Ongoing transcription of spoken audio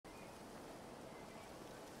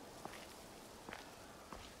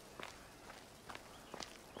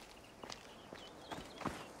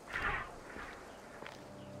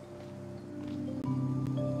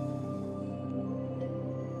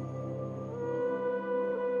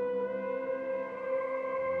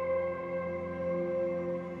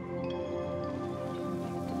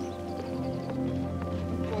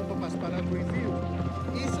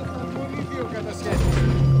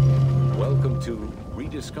to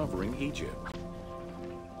rediscovering Egypt.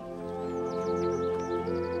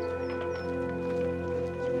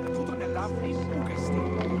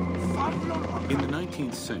 In the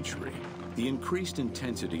 19th century, the increased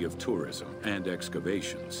intensity of tourism and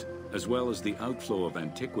excavations, as well as the outflow of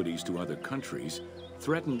antiquities to other countries,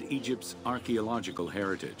 threatened Egypt's archaeological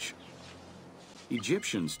heritage.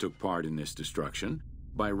 Egyptians took part in this destruction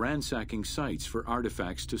by ransacking sites for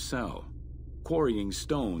artifacts to sell, quarrying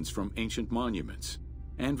stones from ancient monuments,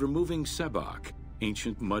 and removing sebak,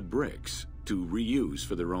 ancient mud bricks, to reuse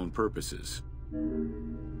for their own purposes.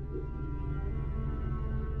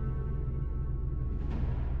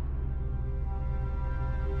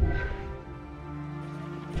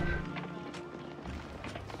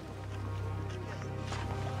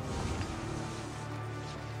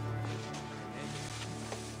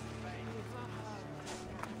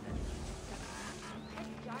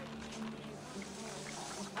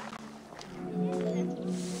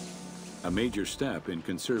 A major step in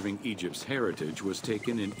conserving Egypt's heritage was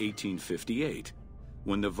taken in 1858,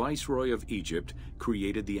 when the Viceroy of Egypt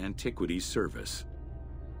created the Antiquities Service.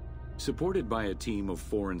 Supported by a team of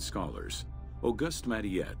foreign scholars, Auguste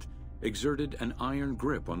Mariette exerted an iron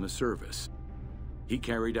grip on the service. He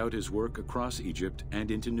carried out his work across Egypt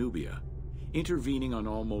and into Nubia, intervening on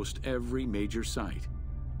almost every major site.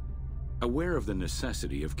 Aware of the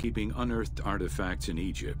necessity of keeping unearthed artifacts in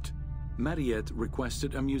Egypt, Mariette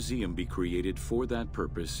requested a museum be created for that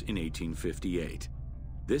purpose in 1858.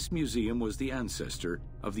 This museum was the ancestor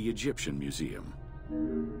of the Egyptian Museum.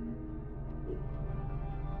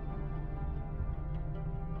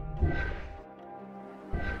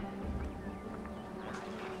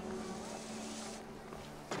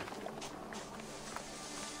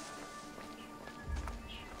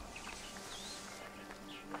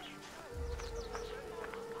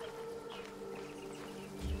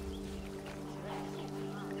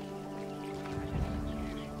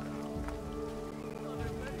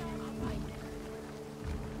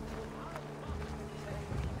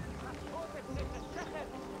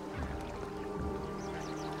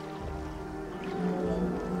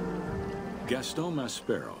 Gaston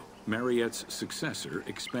Maspero, Mariette's successor,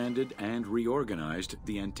 expanded and reorganized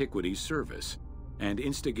the Antiquities Service and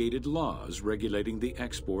instigated laws regulating the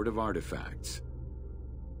export of artifacts.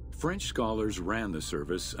 French scholars ran the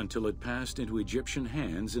service until it passed into Egyptian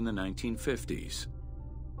hands in the 1950s.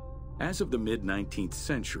 As of the mid-19th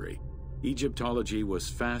century, Egyptology was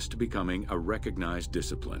fast becoming a recognized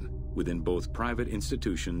discipline within both private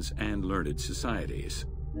institutions and learned societies.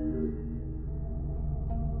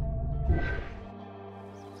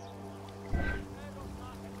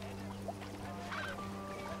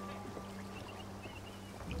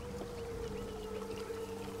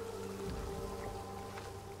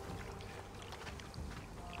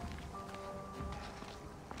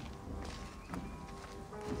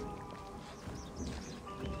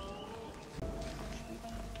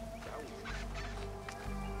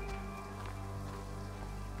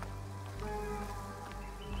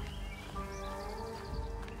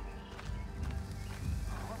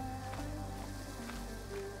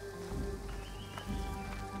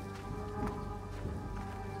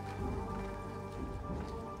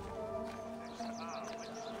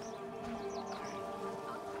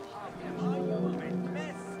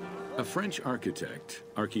 A French architect,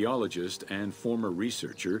 archaeologist, and former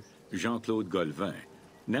researcher, Jean-Claude Golvin,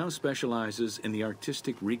 now specializes in the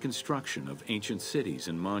artistic reconstruction of ancient cities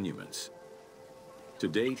and monuments. To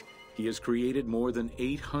date, he has created more than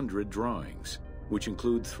 800 drawings, which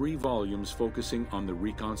include 3 volumes focusing on the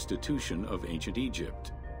reconstitution of ancient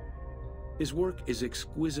Egypt. His work is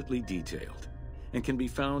exquisitely detailed and can be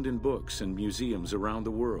found in books and museums around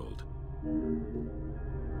the world.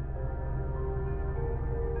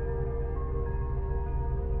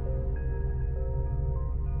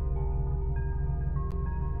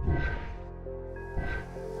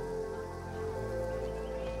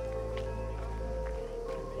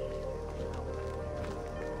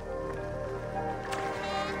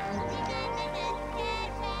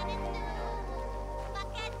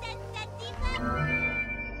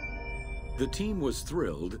 The team was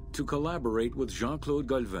thrilled to collaborate with Jean-Claude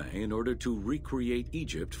Golvin in order to recreate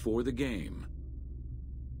Egypt for the game.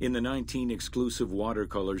 In the 19 exclusive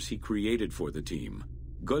watercolors he created for the team,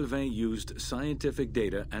 Golvin used scientific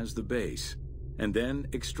data as the base, and then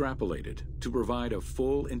extrapolated to provide a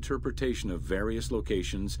full interpretation of various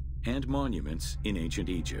locations and monuments in ancient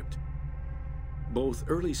Egypt. Both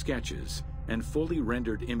early sketches and fully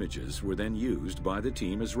rendered images were then used by the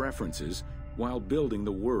team as references while building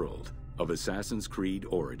the world of Assassin's Creed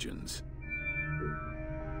Origins.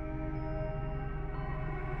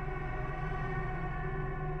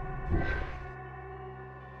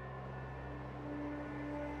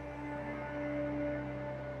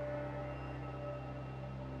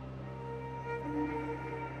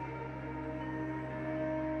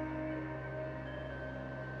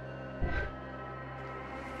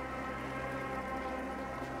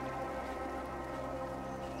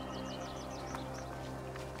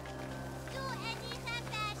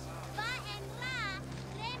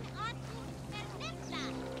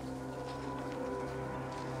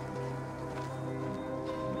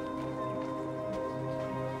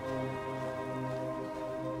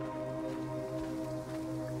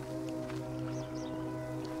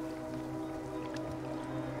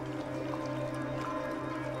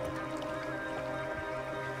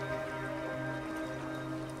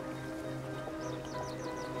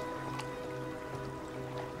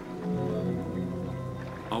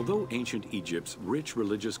 Although ancient Egypt's rich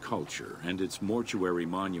religious culture and its mortuary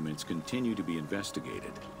monuments continue to be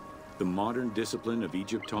investigated, the modern discipline of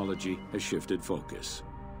Egyptology has shifted focus.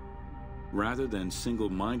 Rather than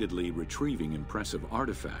single-mindedly retrieving impressive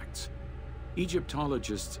artifacts,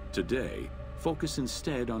 Egyptologists today focus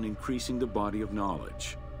instead on increasing the body of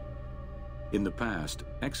knowledge. In the past,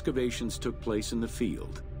 excavations took place in the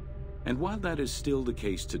field, and while that is still the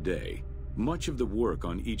case today, much of the work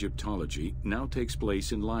on Egyptology now takes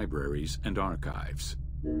place in libraries and archives.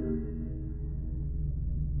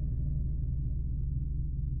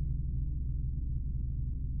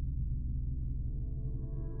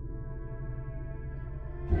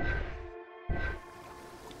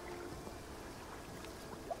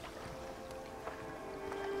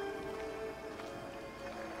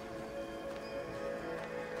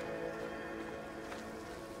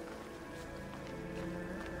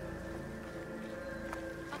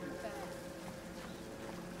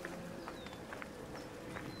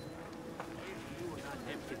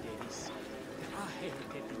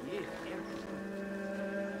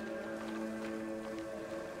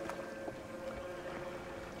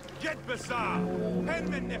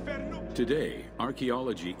 Today,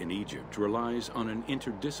 archaeology in Egypt relies on an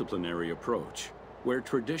interdisciplinary approach, where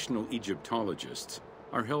traditional Egyptologists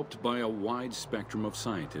are helped by a wide spectrum of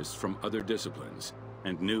scientists from other disciplines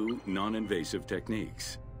and new, non-invasive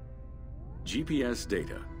techniques. GPS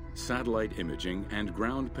data, satellite imaging, and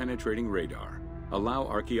ground-penetrating radar allow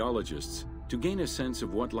archaeologists to gain a sense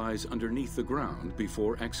of what lies underneath the ground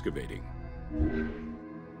before excavating.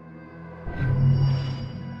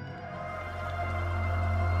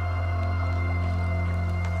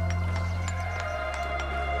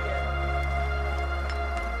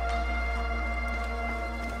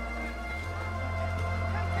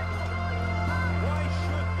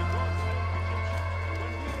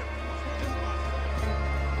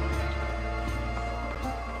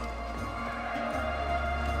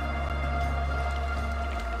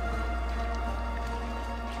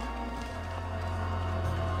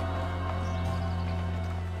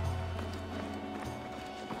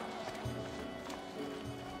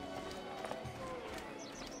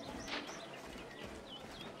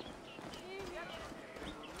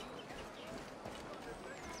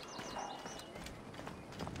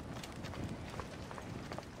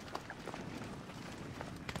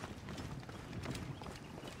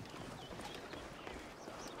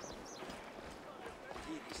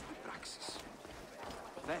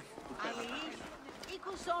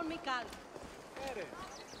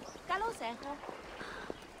 Καλώς έχω.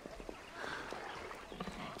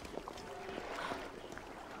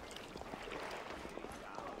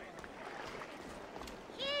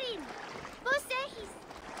 Κύριε, πώς έχεις?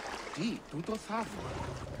 Τι, τούτο θαύμα.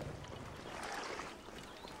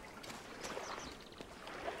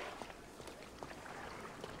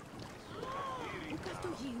 Πού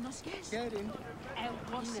καυτογίγνωσες? Κέριν.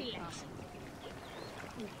 Εγώ σύλλεξα.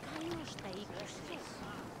 Πού καλώς τα 20.